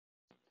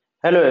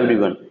Hello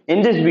everyone.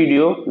 In this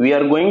video, we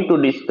are going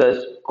to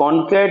discuss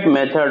concat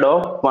method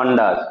of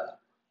pandas.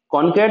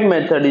 Concat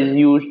method is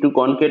used to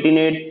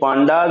concatenate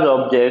pandas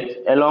objects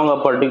along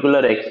a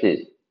particular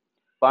axis.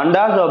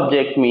 Pandas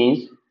object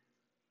means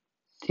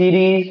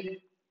series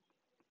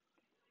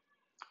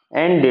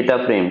and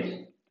data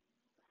frames.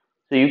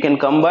 So you can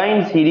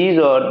combine series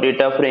or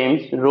data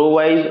frames row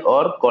wise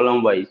or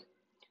column wise.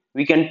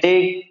 We can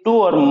take two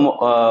or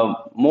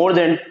more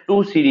than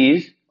two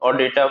series or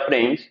data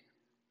frames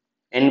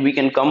and we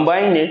can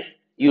combine it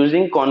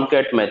using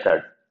concat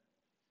method.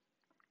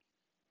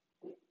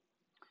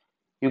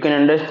 You can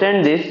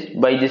understand this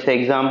by this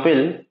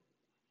example.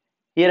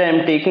 Here I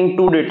am taking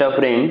two data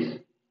frames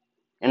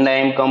and I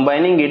am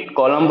combining it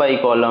column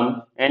by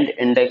column and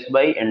index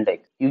by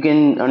index. You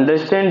can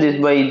understand this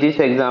by this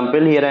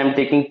example. Here I am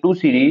taking two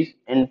series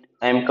and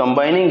I am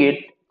combining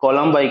it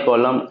column by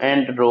column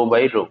and row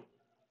by row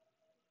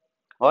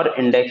or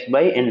index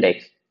by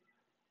index.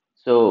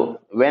 So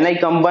when I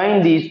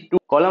combine these two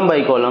column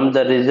by column,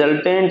 the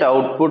resultant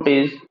output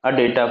is a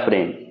data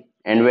frame.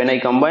 And when I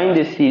combine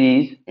this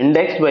series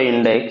index by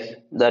index,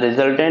 the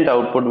resultant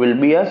output will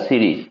be a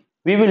series.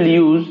 We will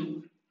use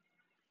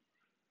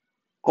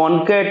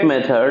concat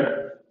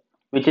method,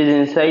 which is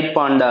inside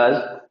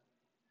pandas,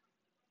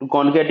 to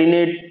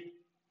concatenate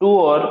two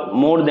or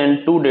more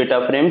than two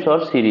data frames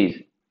or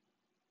series.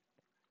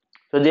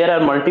 So there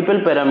are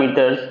multiple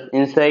parameters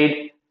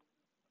inside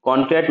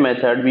concat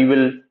method. We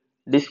will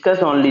discuss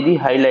only the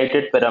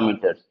highlighted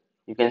parameters.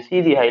 You can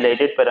see the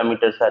highlighted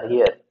parameters are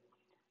here.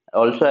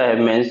 Also, I have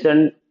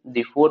mentioned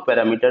the four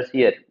parameters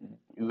here.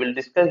 We will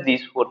discuss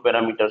these four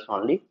parameters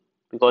only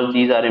because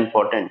these are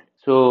important.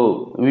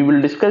 So we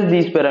will discuss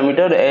these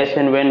parameters as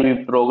and when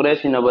we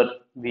progress in our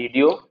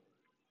video.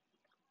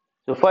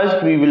 So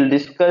first we will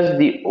discuss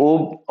the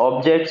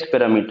objects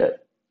parameter.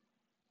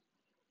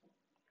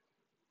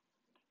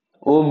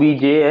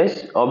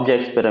 OBJS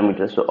objects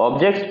parameter. So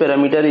objects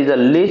parameter is a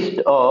list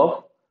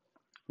of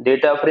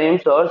data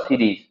frames or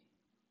series.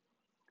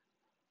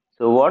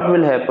 So what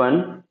will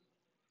happen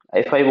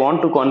if I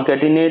want to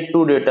concatenate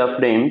two data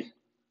frames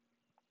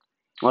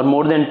or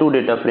more than two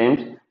data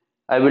frames?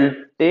 I will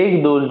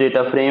take those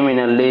data frame in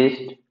a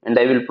list and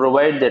I will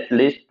provide that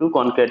list to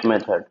concat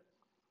method.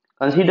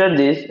 Consider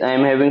this, I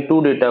am having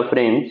two data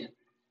frames.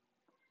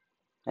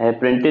 I have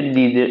printed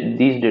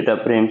these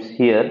data frames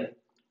here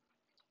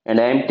and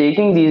I am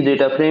taking these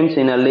data frames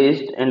in a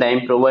list and I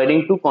am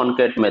providing to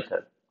concat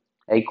method.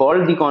 I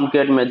call the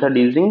concat method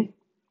using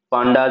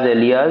pandas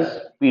alias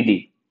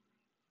pd.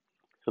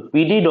 So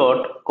pd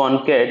dot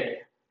concat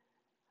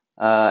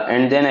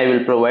and then I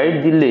will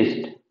provide the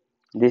list.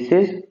 This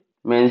is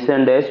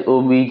mentioned as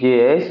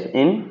objs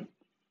in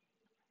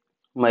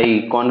my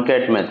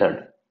concat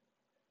method.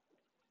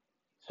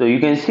 So you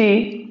can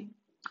see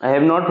I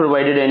have not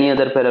provided any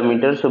other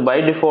parameter. So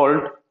by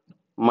default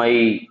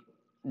my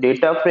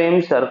data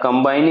frames are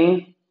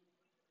combining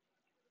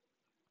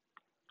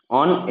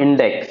on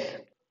index.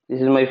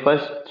 This is my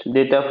first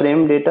data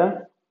frame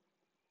data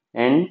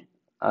and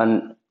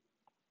an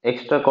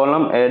extra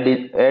column add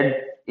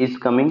is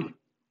coming.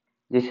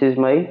 This is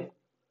my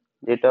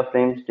data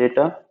frames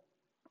data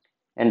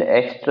and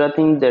extra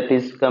thing that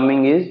is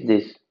coming is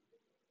this.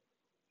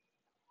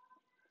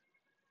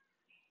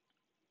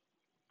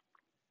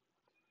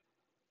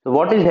 So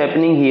what is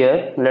happening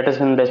here? Let us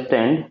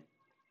understand.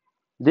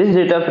 This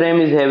data frame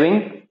is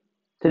having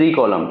three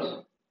columns: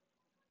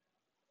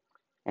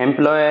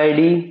 employee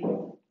ID,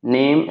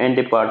 name and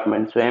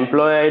department. So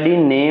employee ID,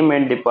 name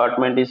and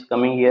department is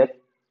coming here.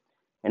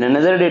 And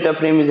another data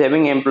frame is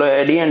having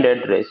employee ID and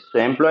address. So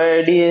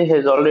employee ID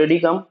has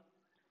already come.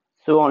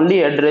 So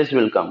only address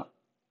will come.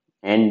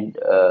 And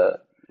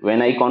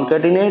when I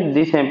concatenate,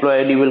 this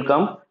employee ID will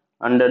come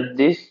under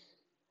this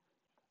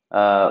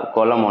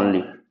column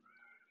only.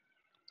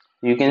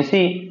 You can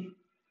see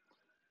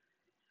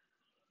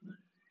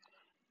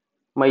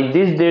my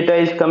this data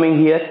is coming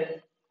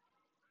here,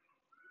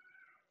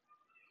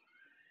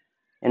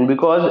 and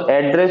because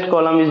address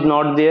column is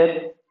not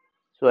there,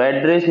 so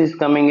address is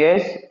coming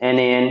as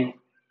NAN.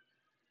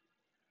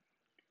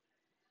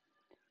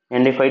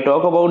 And if I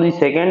talk about the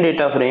second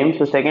data frame,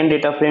 so second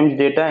data frame's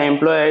data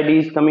employee ID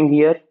is coming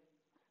here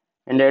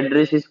and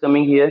address is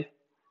coming here,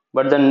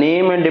 but the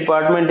name and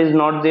department is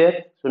not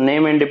there, so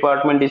name and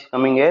department is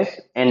coming as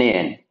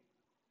NAN.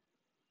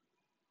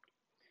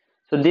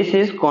 So this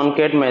is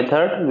concat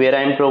method where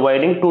I am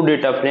providing two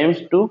data frames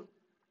to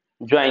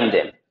join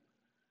them.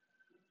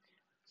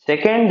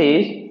 Second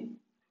is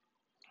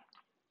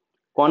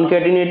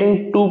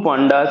concatenating two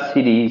pandas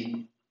series.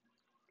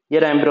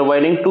 Here I am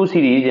providing two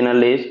series in a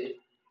list.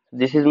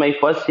 This is my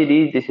first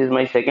series, this is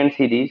my second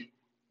series,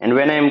 and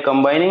when I am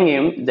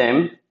combining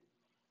them,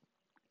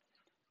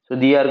 so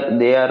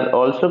they are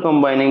also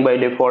combining by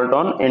default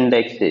on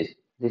indexes.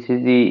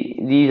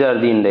 These are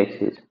the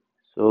indexes.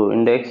 So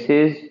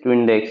indexes to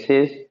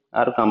indexes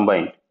are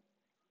combined,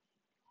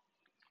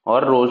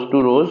 or rows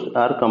to rows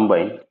are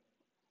combined.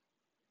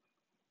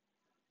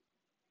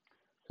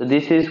 So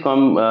this is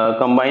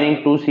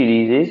combining two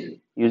series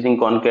using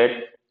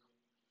concat.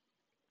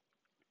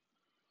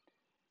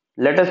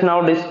 Let us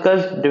now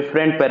discuss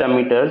different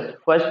parameters.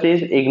 First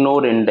is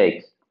ignore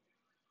index.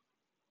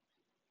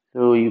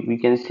 So we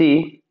can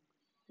see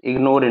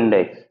ignore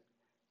index.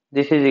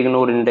 This is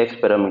ignore index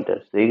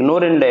parameter. So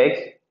ignore index,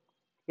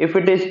 if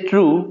it is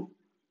true,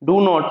 do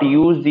not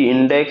use the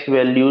index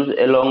values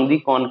along the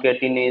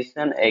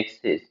concatenation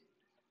axis.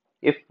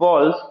 If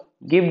false,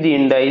 give the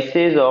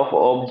indices of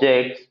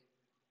objects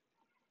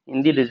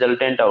in the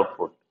resultant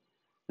output.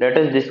 Let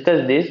us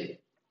discuss this.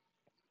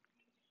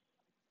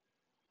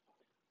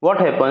 What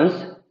happens?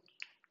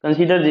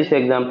 Consider this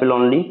example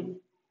only.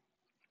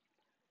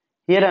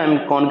 Here I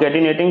am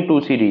concatenating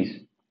two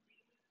series.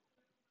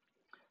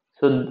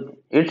 So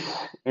its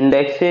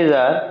indexes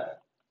are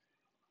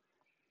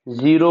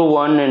 0,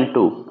 1 and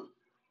 2.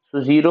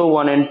 So 0,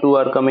 1 and 2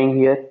 are coming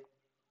here.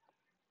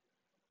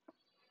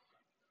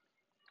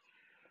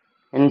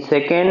 And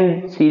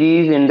second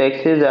series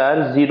indexes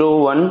are 0,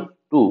 1,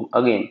 2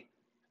 again.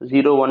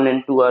 0, 1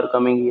 and 2 are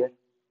coming here.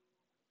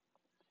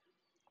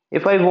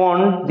 If I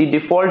want the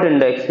default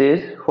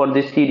indexes for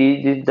this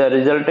series, the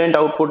resultant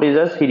output is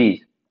a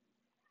series.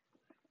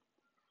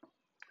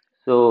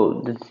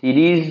 So the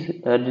series,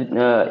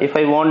 if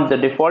I want the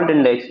default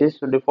indexes,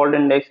 so default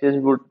indexes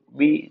would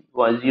be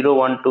 0,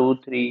 1, 2,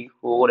 3,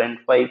 4 and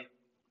 5.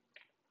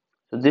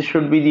 So this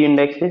should be the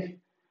indexes.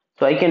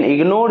 So I can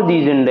ignore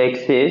these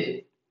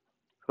indexes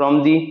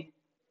from the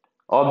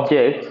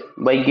objects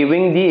by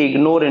giving the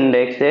ignore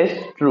index as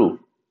true.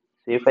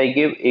 So if I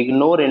give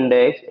ignore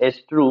index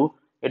as true,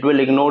 it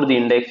will ignore the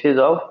indexes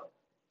of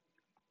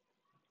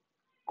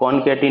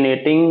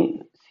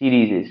concatenating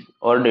series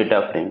or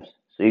data frames.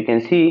 So you can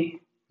see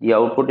the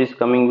output is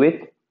coming with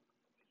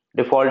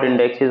default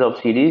indexes of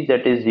series,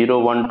 that is 0,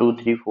 1, 2,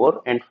 3,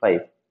 4 and 5.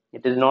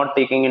 It is not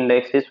taking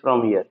indexes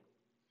from here.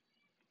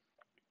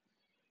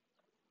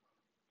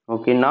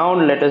 Okay, now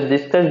let us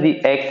discuss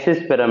the axis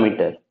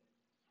parameter.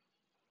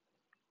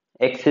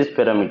 Axis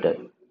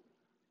parameter.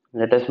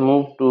 Let us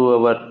move to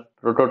our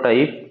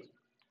prototype.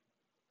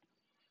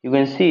 You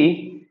can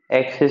see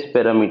axis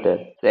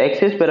parameter. So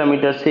axis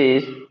parameter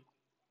says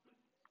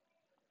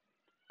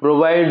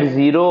provide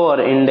 0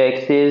 or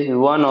indexes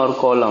 1 or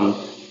columns.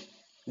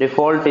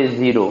 Default is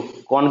 0.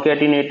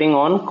 Concatenating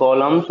on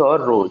columns or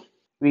rows.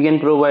 We can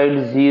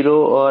provide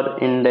 0 or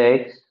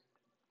index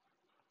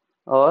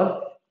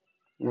or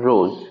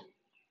rows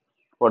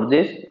for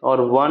this,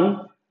 or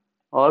 1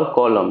 or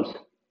columns.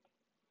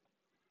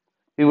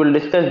 We will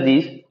discuss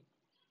these.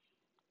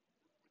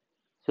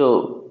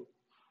 So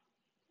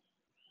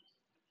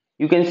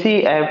you can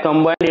see I have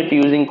combined it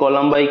using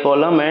column by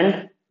column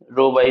and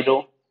row by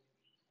row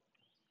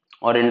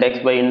or index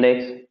by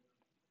index.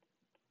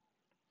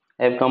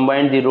 I have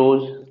combined the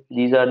rows.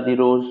 These are the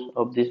rows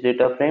of this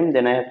data frame.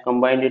 Then I have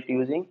combined it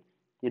using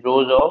the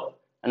rows of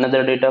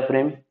another data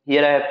frame.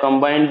 Here I have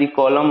combined the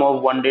column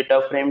of one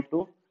data frame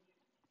to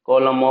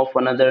column of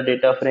another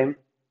data frame.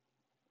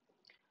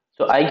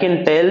 So I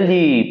can tell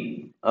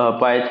the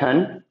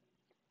Python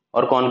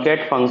or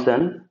concat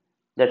function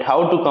that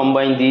how to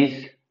combine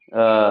these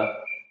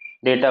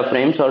data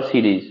frames or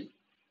series.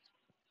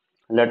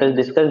 Let us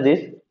discuss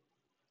this.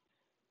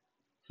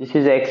 This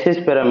is axis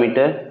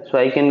parameter, so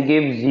I can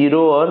give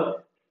 0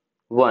 or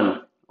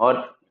 1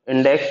 or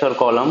index or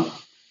column.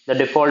 The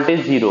default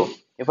is 0.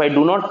 If I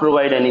do not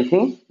provide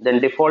anything, then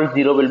default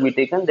 0 will be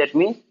taken. That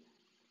means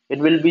it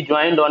will be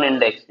joined on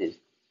indexes.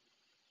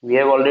 We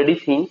have already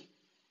seen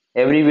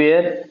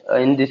everywhere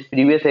in this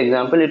previous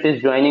example it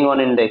is joining on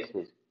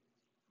indexes.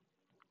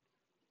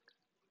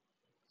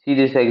 See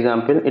this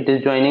example, it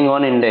is joining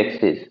on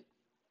indexes.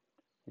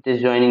 It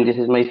is joining, this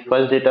is my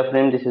first data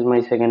frame, this is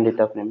my second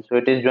data frame. So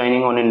it is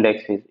joining on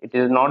indexes. It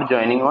is not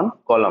joining on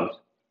columns.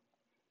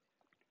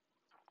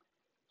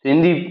 So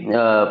in the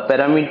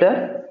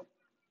parameter,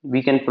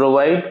 we can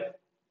provide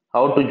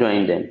how to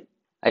join them.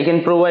 I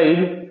can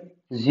provide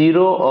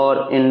 0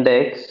 or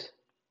index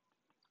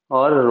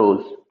or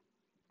rows.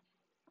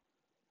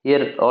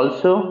 Here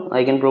also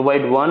I can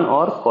provide 1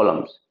 or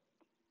columns.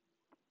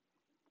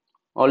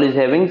 All is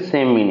having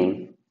same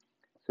meaning.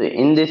 So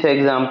in this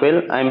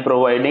example, I am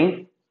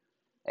providing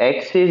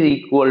x is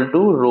equal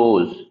to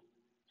rows.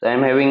 So I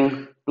am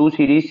having two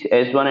series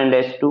S1 and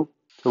S2.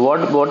 So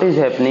what is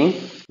happening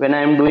when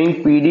I am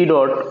doing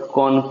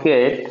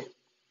pd.concat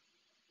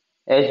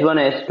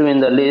S1 S2 in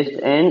the list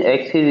and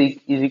x is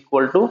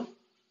equal to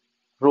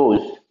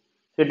rows.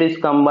 So it is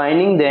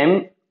combining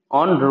them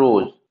on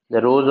rows.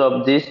 The rows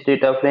of this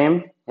data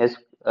frame has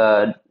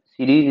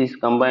series is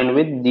combined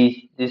with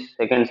this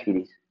second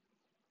series.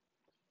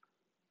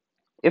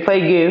 If I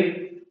give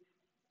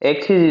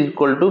x is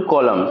equal to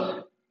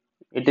columns,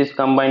 it is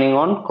combining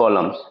on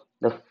columns.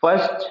 The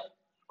first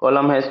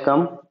column has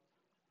come,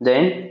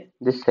 then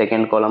this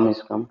second column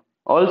has come.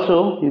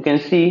 Also you can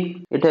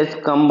see it has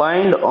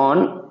combined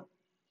on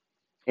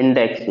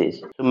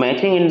indexes. So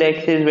matching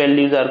indexes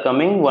values are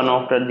coming one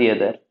after the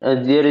other.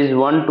 There is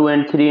 1, 2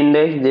 and 3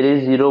 index, there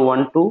is 0,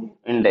 1, 2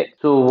 index.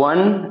 So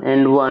 1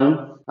 and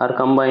 1 are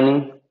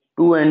combining,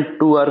 2 and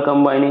 2 are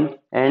combining,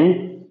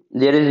 and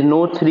there is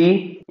no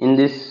 3 in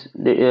this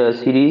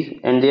series,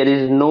 and there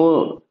is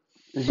no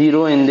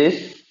 0 in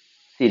this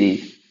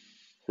series.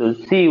 So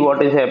see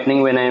what is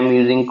happening when I am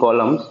using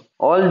columns.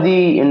 All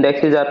the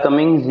indexes are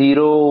coming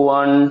 0,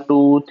 1,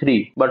 2,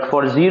 3. But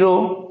for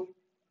 0,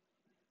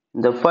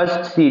 the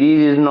first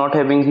series is not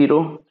having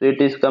 0. So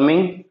it is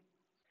coming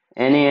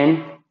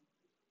NaN,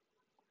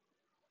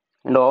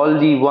 and all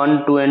the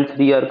 1, 2 and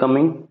 3 are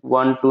coming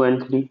 1, 2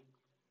 and 3.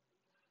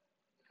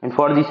 And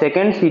for the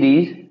second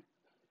series,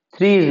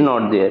 3 is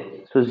not there.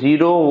 So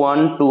 0,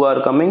 1, 2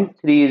 are coming,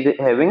 3 is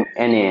having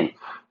NaN.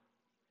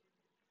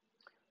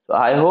 So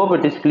I hope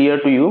it is clear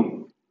to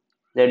you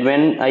that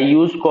when I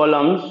use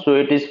columns, so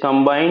it is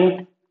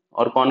combined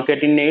or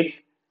concatenate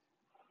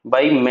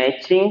by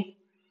matching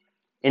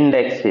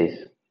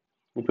indexes.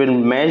 It will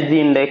match the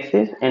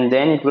indexes and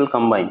then it will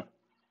combine.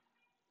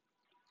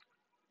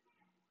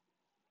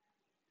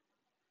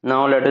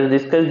 Now let us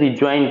discuss the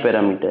join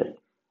parameter.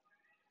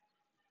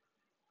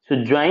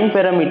 So join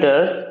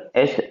parameter,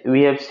 as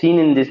we have seen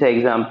in this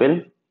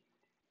example,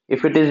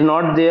 if it is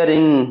not there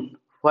in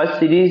first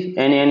series,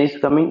 NaN is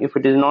coming. If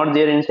it is not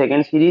there in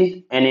second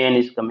series, NaN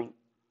is coming.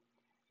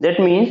 That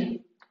means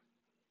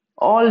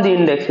all the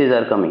indexes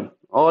are coming,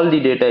 all the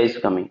data is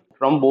coming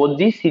from both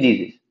the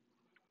series.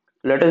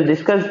 Let us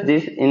discuss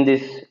this in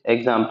this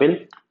example.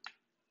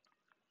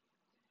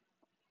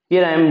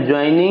 Here I am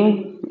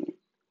joining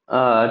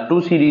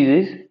two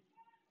series,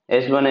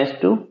 S1,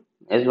 S2,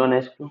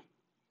 S1, S2.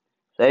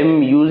 So I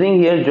am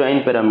using here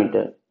join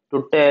parameter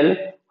to tell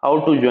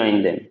how to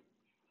join them.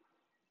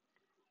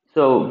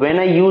 So when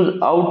I use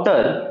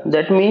outer,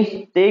 that means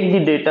take the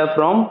data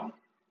from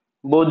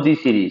both the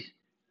series.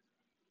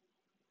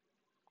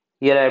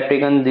 Here I have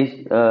taken this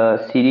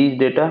series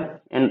data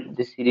and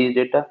this series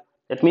data.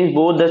 That means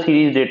both the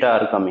series data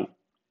are coming.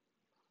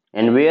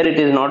 And where it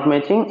is not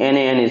matching,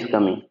 NaN is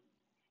coming.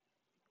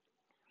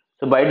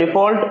 So by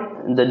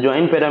default, the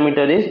join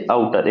parameter is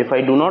outer. If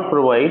I do not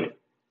provide,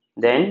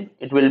 then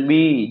it will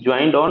be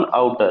joined on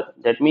outer.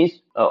 That means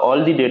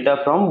all the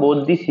data from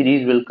both the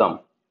series will come.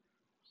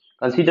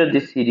 Consider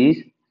this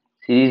series,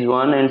 series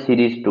 1 and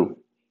series 2.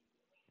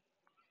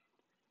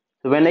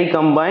 So when I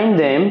combine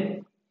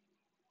them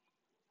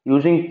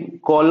using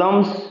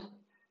columns,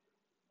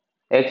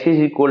 x is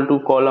equal to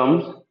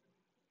columns,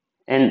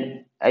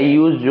 and I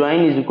use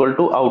join is equal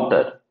to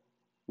outer,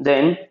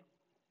 then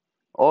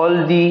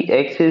all the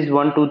x's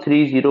 1, 2,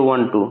 3, 0,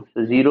 1, 2.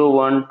 So 0,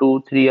 1,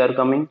 2, 3 are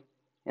coming,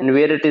 and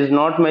where it is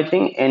not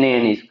matching,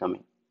 NaN is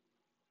coming.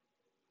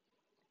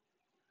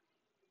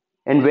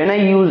 And when I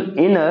use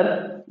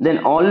inner,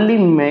 then only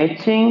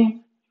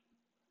matching,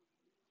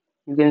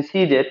 you can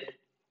see that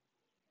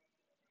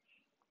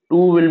 2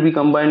 will be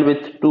combined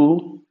with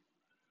 2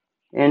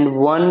 and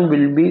 1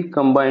 will be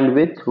combined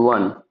with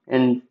 1,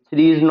 and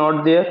 3 is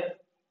not there,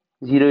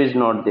 0 is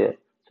not there.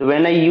 So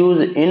when I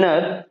use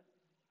inner,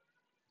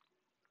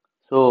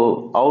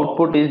 so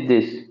output is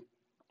this.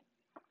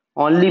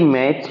 Only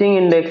matching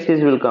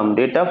indexes will come,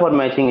 data for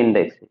matching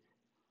indexes.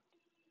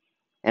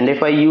 And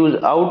if I use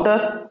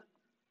outer,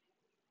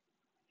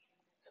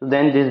 so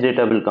then this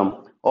data will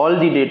come. All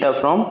the data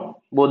from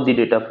both the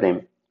data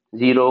frame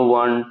 0,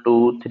 1,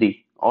 2,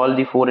 3. All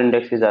the 4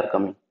 indexes are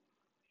coming.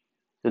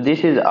 So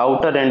this is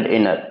outer and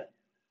inner.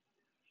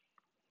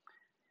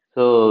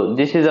 So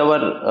this is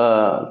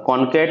our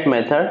concat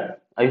method.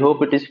 I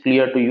hope it is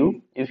clear to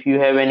you. If you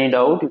have any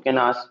doubt, you can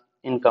ask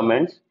in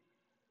comments.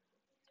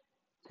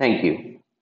 Thank you.